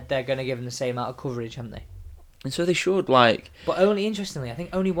said they're going to give them the same amount of coverage, haven't they? And so they should, like... But interestingly, I think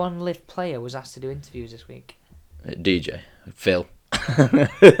only one live player was asked to do interviews this week. DJ. Phil.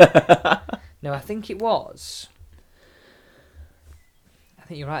 No, I think it was... I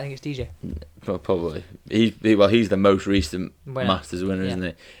think you're right, I think it's DJ. Well, probably. He's the most recent Masters winner,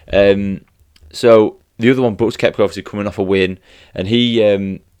 isn't he? So, the other one, Brooks Koepka, obviously coming off a win, and he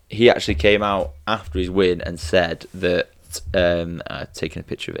actually came out after his win and said that just taking a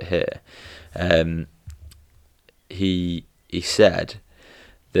picture of it here. He said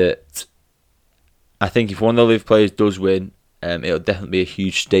that I think if one of the Liv players does win, it'll definitely be a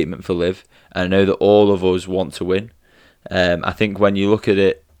huge statement for Liv. And I know that all of us want to win. I think when you look at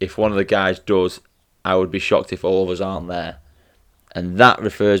it, if one of the guys does, I would be shocked if all of us aren't there. And that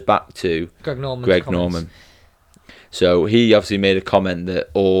refers back to Greg Norman. So he obviously made a comment that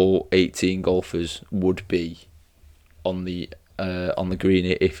all 18 golfers would be on the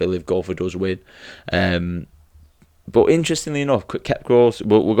green if a Liv golfer does win. But interestingly enough, Koepka,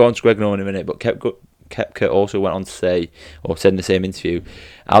 we'll go on to Greg Norman in a minute, but Koepka also went on to say, or said in the same interview,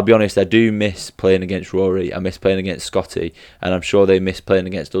 I'll be honest, I do miss playing against Rory, I miss playing against Scotty, and I'm sure they miss playing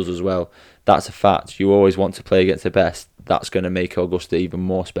against us as well. That's a fact. You always want to play against the best. That's going to make Augusta even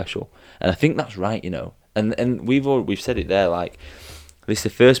more special. And I think that's right, And we've said it there, like, this is the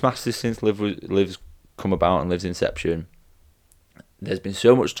first Masters since Liv's come about and Liv's inception. There's been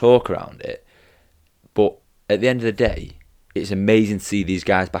so much talk around it, but at the end of the day, it's amazing to see these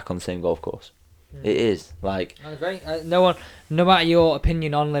guys back on the same golf course. It is, like... I agree. No matter your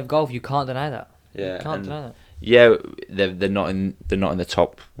opinion on Liv Golf, you can't deny that. Yeah, you can't deny that. Yeah, they're not in the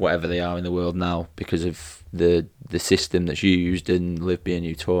top whatever they are in the world now because of the system that's used and Liv being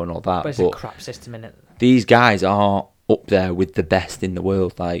new tour and all that. But it's a crap system, innit? These guys are up there with the best in the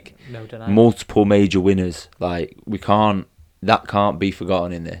world, like no denying. Multiple major winners. Like that can't be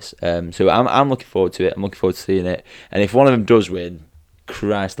forgotten in this. So I'm looking forward to it. I'm looking forward to seeing it. And if one of them does win,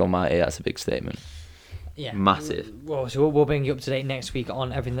 Christ Almighty, that's a big statement. Yeah, massive. Well, so we'll bring you up to date next week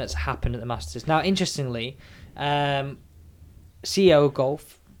on everything that's happened at the Masters. Now, interestingly, CEO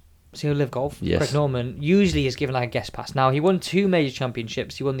of Liv Golf, yes. Greg Norman, usually is given like a guest pass. Now, he won 2 major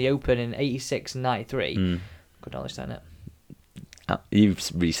championships. He won the Open in '86 and '93. Good knowledge, don't it? You've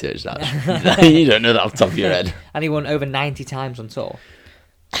researched that. You don't know that off the top of your head. And he won over 90 times on tour.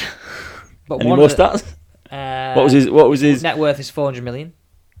 But any more stats? What was his net worth is 400 million.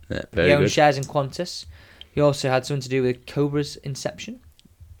 Yeah, very he owns good. shares in Qantas. He also had something to do with Cobra's inception.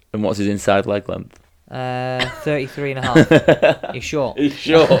 And what's his inside leg length? 33 and a half. You sure? You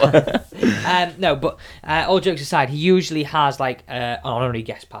sure? No, but all jokes aside, he usually has like an honorary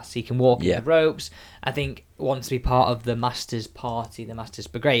guest pass. He can walk in the ropes. I think wants to be part of the Masters party, the Masters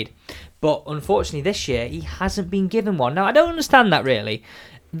Brigade. But unfortunately this year, he hasn't been given one. Now, I don't understand that really.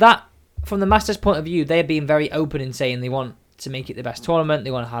 That, from the Masters point of view, they're being very open in saying they want to make it the best tournament,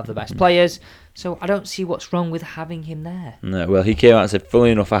 they want to have the best players, so I don't see what's wrong with having him there. No, well, he came out and said, funnily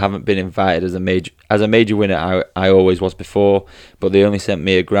enough, I haven't been invited as a major winner. I always was before, but they only sent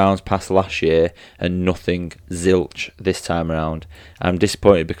me a grounds pass last year and nothing, zilch, this time around. I'm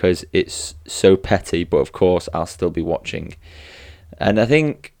disappointed because it's so petty, but of course I'll still be watching. And I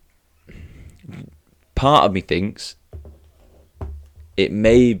think part of me thinks it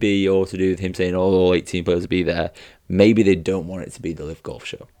may be all to do with him saying all 18 players will be there. Maybe they don't want it to be the Liv Golf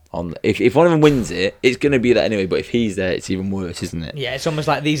Show. If one of them wins it, it's going to be that anyway. But if he's there, it's even worse, isn't it? Yeah, it's almost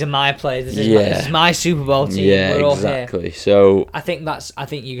like these are my players. This is my Super Bowl team. Yeah, we're all exactly. Here. So I think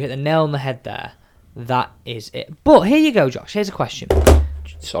you hit the nail on the head there. That is it. But here you go, Josh. Here's a question.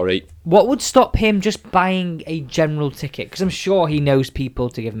 Sorry. What would stop him just buying a general ticket? Because I'm sure he knows people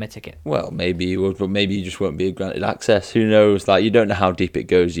to give him a ticket. Well, maybe he would, but maybe he just won't be granted access. Who knows? Like, you don't know how deep it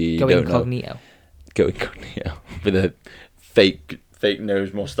goes. You go don't incognito. Know. Go incognito with a fake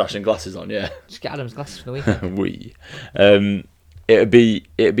nose, mustache, and glasses on. Yeah. Just get Adam's glasses for the weekend. It'd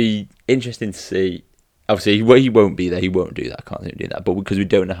be interesting to see. Obviously, he won't be there. He won't do that. I can't see him doing that. But because we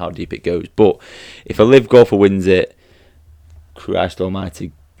don't know how deep it goes. But if a Liv golfer wins it, Christ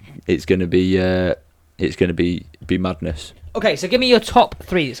Almighty, it's going to be madness. Okay, so give me your top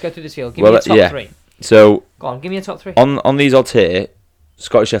 3. Let's go through this field. Give me your top 3. So go on, give me your top 3. On these odds here,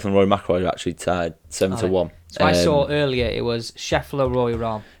 Scotty Scheffler and Rory McIlroy are actually tied 7-1. So I saw earlier it was Scheffler, Rory,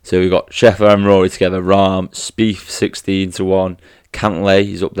 Rahm. So we've got Scheffler and Rory together. Rahm, Spieth 16-1.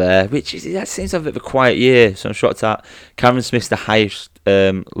 Cantlay is up there, that seems to have a bit of a quiet year, so I'm shocked at that. Cameron Smith's the highest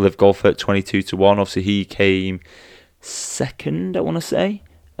Liv golfer at 22-1. Obviously, he came second, I want to say.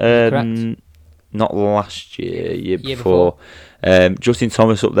 Correct. Not last year before. Justin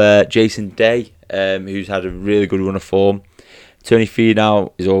Thomas up there. Jason Day, who's had a really good run of form. Tony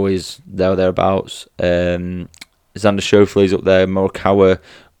Finau is always thereabouts. Xander Schauffele's up there. Morikawa.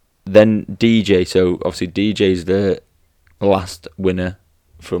 Then DJ. So obviously DJ's the last winner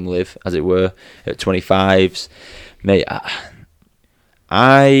from Liv, as it were, at 25s. Mate,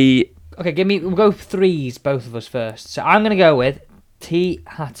 Okay, we'll go 3s, both of us first. So I'm going to go with T.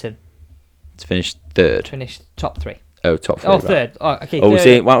 Hatton. To finish third. Finish top 3. Oh, top 3. Oh, right. third. Oh,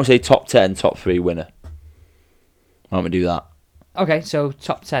 okay. Why don't we say top 10, top 3 winner? Why don't we do that? Okay, so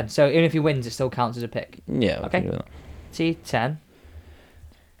top 10. So even if he wins, it still counts as a pick. Yeah. We Okay. can do that. T10,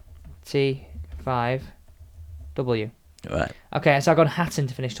 T5, W. Right. Okay, so I've gone Hatton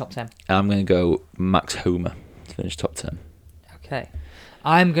to finish top 10. I'm going to go Max Homer to finish top 10. Okay.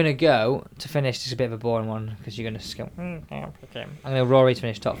 I'm going to go to finish. This is a bit of a boring one because you're going to skip. I'm going to go Rory to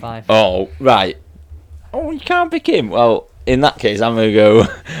finish top 5. Oh, right. Oh, you can't pick him. Well, in that case, I'm going to go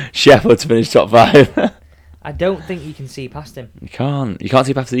Sheffield to finish top 5. I don't think you can see past him. You can't. You can't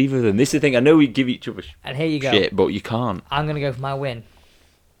see past either of them. This is the thing. I know we give each other And here you go. shit, but you can't. I'm going to go for my win.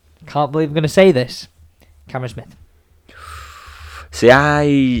 Can't believe I'm going to say this. Cameron Smith. See,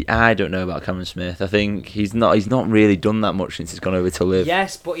 I don't know about Cameron Smith. I think he's not really done that much since he's gone over to Live.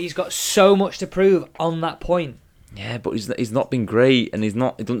 Yes, but he's got so much to prove on that point. Yeah, but he's not been great, and he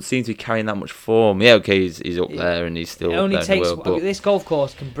doesn't seem to be carrying that much form. Yeah, okay, he's up there, and he's still It only up there in takes the world, but this golf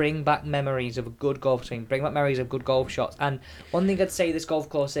course can bring back memories of a good golf swing, bring back memories of good golf shots. And one thing I'd say this golf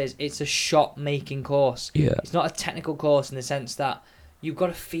course is it's a shot making course. Yeah. It's not a technical course in the sense that you've got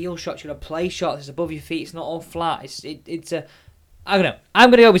to feel shots, you've got to play shots. It's above your feet. It's not all flat. It's a I don't know.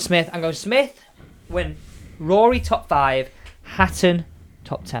 I'm gonna go with Smith. I'm going Smith, win. Rory top 5, Hatton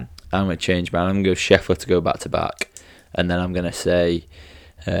top 10. I'm going to change, man. I'm going to go Scheffler to go back to back, and then I'm going to say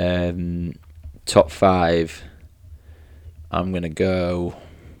top 5. I'm going to go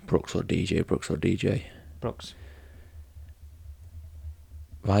Brooks or DJ. Brooks.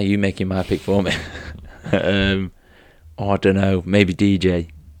 Why are you making my pick for me? I don't know. Maybe DJ.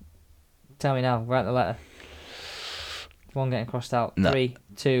 Tell me now. Write the letter. One getting crossed out. No. 3,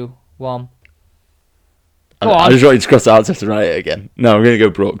 2, 1. I just want you to cross out to have to write it again. No, I'm going to go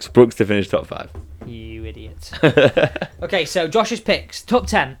Brooks. Brooks to finish top 5. You idiot. Okay, so Josh's picks. Top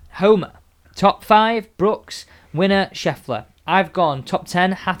 10, Homer. Top 5, Brooks. Winner, Scheffler. I've gone top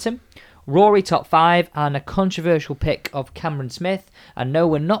 10, Hatton. Rory top 5, and a controversial pick of Cameron Smith. And no,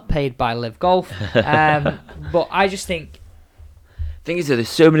 we're not paid by Live Golf. But I just think... Thing is, there's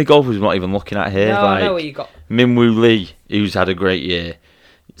so many golfers we're not even looking at here. No, like I know what you got. Minwoo Lee, who's had a great year.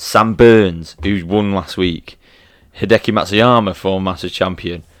 Sam Burns, who's won last week. Hideki Matsuyama, former Masters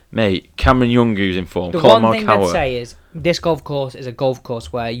champion. Mate, Cameron Young, who's in form. The Colin one thing Morikawa. I'd say is this golf course is a golf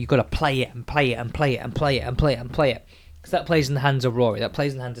course where you've got to play it and play it and play it and play it and play it and play it. Because that plays in the hands of Rory, that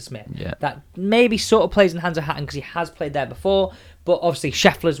plays in the hands of Smith. Yeah. That maybe sort of plays in the hands of Hatton because he has played there before, but obviously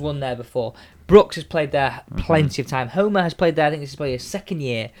Scheffler's won there before. Brooks has played there plenty of time. Homer has played there, I think this is probably his second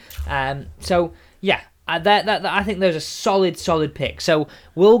year. So, yeah, I think those are solid picks. So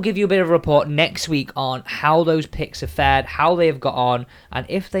we'll give you a bit of a report next week on how those picks have fared, how they have got on, and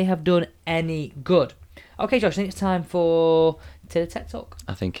if they have done any good. Okay, Josh, I think it's time for Taylor Tech Talk.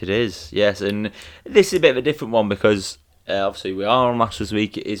 I think it is, yes. And this is a bit of a different one because obviously we are on Masters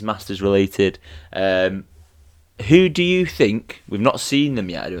Week. It is Masters related. Who do you think? We've not seen them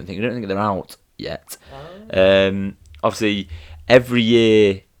yet. I don't think they're out yet. Obviously, every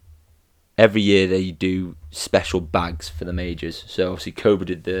year they do special bags for the majors. So obviously, Cobra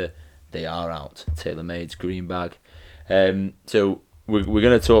did they are out. TaylorMade's green bag. So we're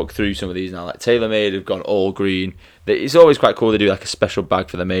going to talk through some of these now. Like TaylorMade have gone all green. It's always quite cool to do like a special bag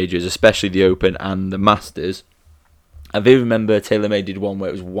for the majors, especially the Open and the Masters. I do remember TaylorMade did one where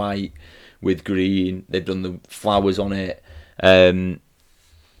it was white with green. They've done the flowers on it. I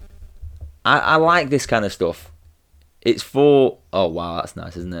like this kind of stuff. It's for... Oh, wow, that's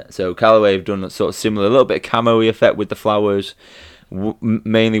nice, isn't it? So Callaway have done sort of similar, a little bit of camo-y effect with the flowers.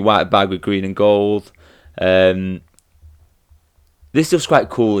 Mainly white bag with green and gold. This stuff's quite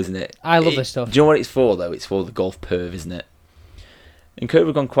cool, isn't it? I love this stuff. Do you know what it's for, though? It's for the golf perv, isn't it? And Cobra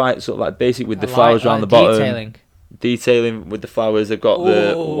have gone quite sort of like basic with the flowers around the bottom. Detailing with the flowers. They've got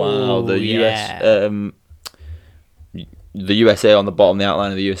the USA on the bottom, the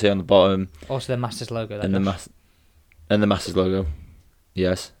outline of the USA on the bottom. Also the Masters logo. And the Masters logo.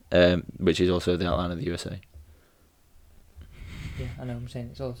 Yes. Which is also the outline of the USA. Yeah, I know what I'm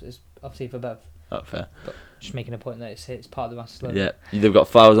saying. It's obviously for both. Oh, fair. But just making a point that it's part of the Masters logo. Yeah. They've got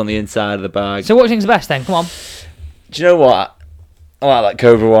flowers on the inside of the bag. So what do you think's the best then? Come on. Do you know what? I like that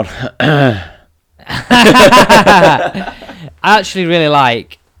Cobra one. I actually really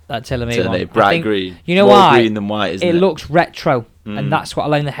like that TaylorMade one. Bright green. You know more why? Green than white, isn't it? It looks retro, and that's what I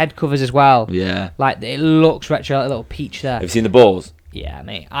like in the head covers as well. Yeah. Like it looks retro, like a little peach there. Have you seen the balls? Yeah,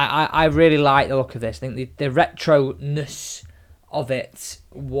 mate. I really like the look of this. I think the retro-ness of it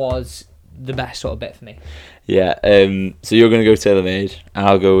was the best sort of bit for me. Yeah. So you're going to go TaylorMade.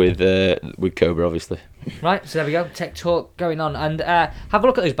 I'll go with Cobra, obviously. Right, so there we go. Tech Talk going on. And have a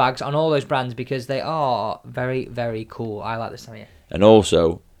look at those bags on all those brands because they are very, very cool. I like this time of year. And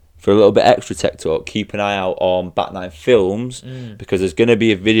also, for a little bit extra tech talk, keep an eye out on Bat9 Films because there's going to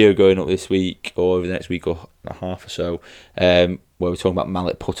be a video going up this week or over the next week or a half or so where we're talking about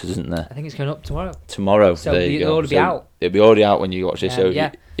mallet putters, isn't there? I think it's going up tomorrow. Tomorrow. So there you go. it'll already be out. It'll be already out when you watch this. So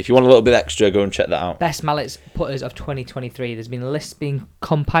yeah. if you want a little bit extra, go and check that out. Best mallets putters of 2023. There's been a list being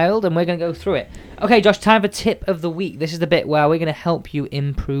compiled and we're going to go through it. Okay, Josh, time for tip of the week. This is the bit where we're going to help you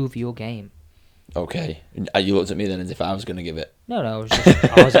improve your game. Okay. You looked at me then as if I was going to give it. No, I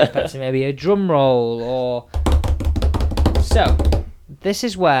was expecting maybe a drum roll or... So, this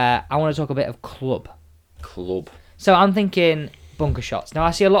is where I want to talk a bit of club. So I'm thinking bunker shots. Now,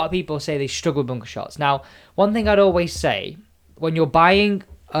 I see a lot of people say they struggle with bunker shots. Now, one thing I'd always say, when you're buying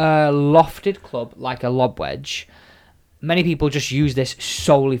a lofted club like a lob wedge, many people just use this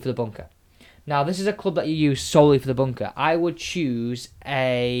solely for the bunker. Now, this is a club that you use solely for the bunker. I would choose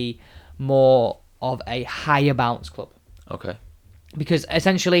a more of a higher bounce club. Okay. Because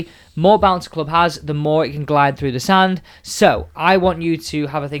essentially, more bounce a club has, the more it can glide through the sand. So, I want you to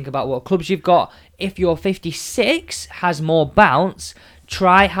have a think about what clubs you've got. If your 56 has more bounce,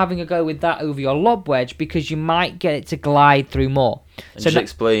 try having a go with that over your lob wedge because you might get it to glide through more. And so just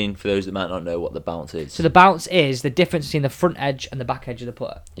explain for those that might not know what the bounce is. So the bounce is the difference between the front edge and the back edge of the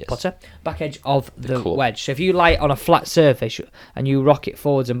putter. Yes. Back edge of the wedge. So if you lie on a flat surface and you rock it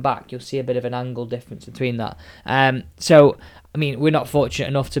forwards and back, you'll see a bit of an angle difference between that. So I mean, we're not fortunate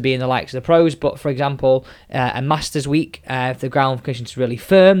enough to be in the likes of the pros, but for example, a Masters week, if the ground conditions is really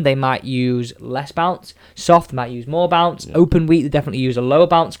firm, they might use less bounce. Soft, they might use more bounce. Yeah. Open week, they definitely use a lower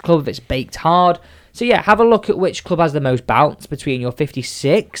bounce club if it's baked hard. So yeah, have a look at which club has the most bounce between your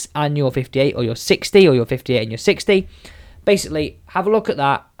 56 and your 58, or your 60, or your 58 and your 60. Basically, have a look at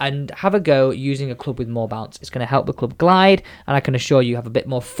that and have a go using a club with more bounce. It's going to help the club glide, and I can assure you have a bit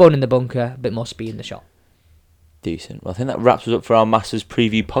more fun in the bunker, a bit more speed in the shot. Decent. Well, I think that wraps us up for our Masters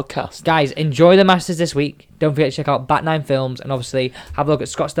preview podcast. Guys, enjoy the Masters this week. Don't forget to check out Bat9 Films, and obviously have a look at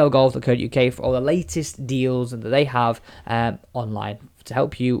scottsdalegolf.co.uk for all the latest deals that they have online to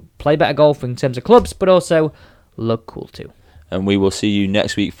help you play better golf in terms of clubs, but also look cool too. And we will see you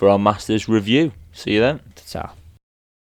next week for our Masters review. See you then. Ta-ta.